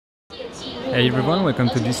Hey everyone, welcome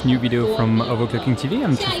to this new video from OverClocking-TV.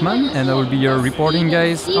 I'm Chiefman and I will be your reporting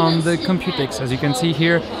guys on the Computex. As you can see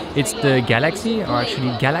here, it's the Galaxy, or actually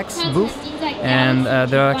Galax booth, and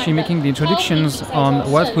they're actually making the introductions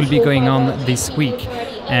on what will be going on this week.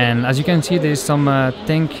 And as you can see, there's some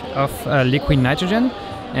tank of liquid nitrogen,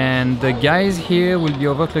 and the guys here will be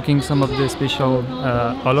overclocking some of the special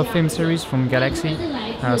Hall of Fame series from Galaxy.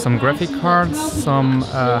 Some graphic cards, some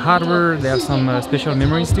hardware, they have some special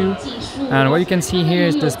memories too. And what you can see here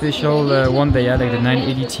is the special one they had, like the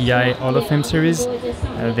 980 Ti Hall of Fame series.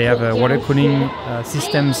 They have water cooling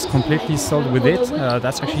systems completely sold with it.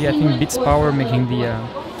 That's actually, I think, Bits Power making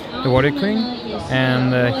the water cooling.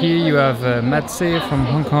 And here you have Matse from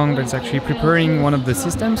Hong Kong that's actually preparing one of the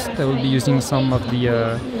systems. They will be using some of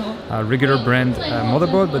the regular brand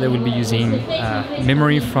motherboard, but they will be using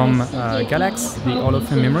memory from Galax, the Hall of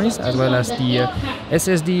Fame memories, as well as the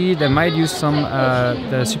SSD. They might use some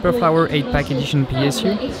the Superflower 8-pack edition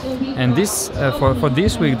PSU. And this for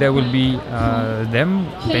this week there will be them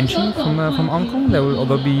benching from Hong Kong. There will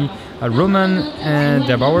also be Roman and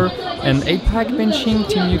Debauer, and 8-pack benching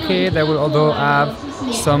Team UK. They will also have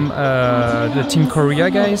some the Team Korea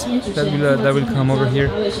guys that will come over here.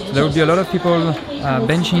 So there will be a lot of people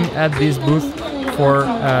benching at this booth for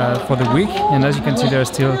the week. And as you can see, they're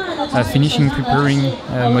still finishing preparing,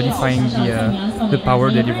 modifying the power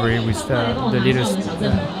delivery with the latest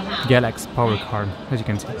Galax power card, as you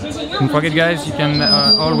can see. Don't forget, guys, you can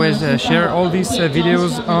always share all these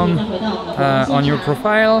videos on your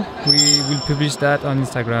profile. We will publish that on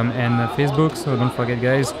Instagram and Facebook, so don't forget,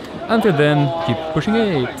 guys. Until then, keep pushing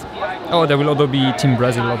it. Oh, there will also be Team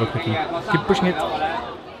Brazil overclocking. Keep pushing it.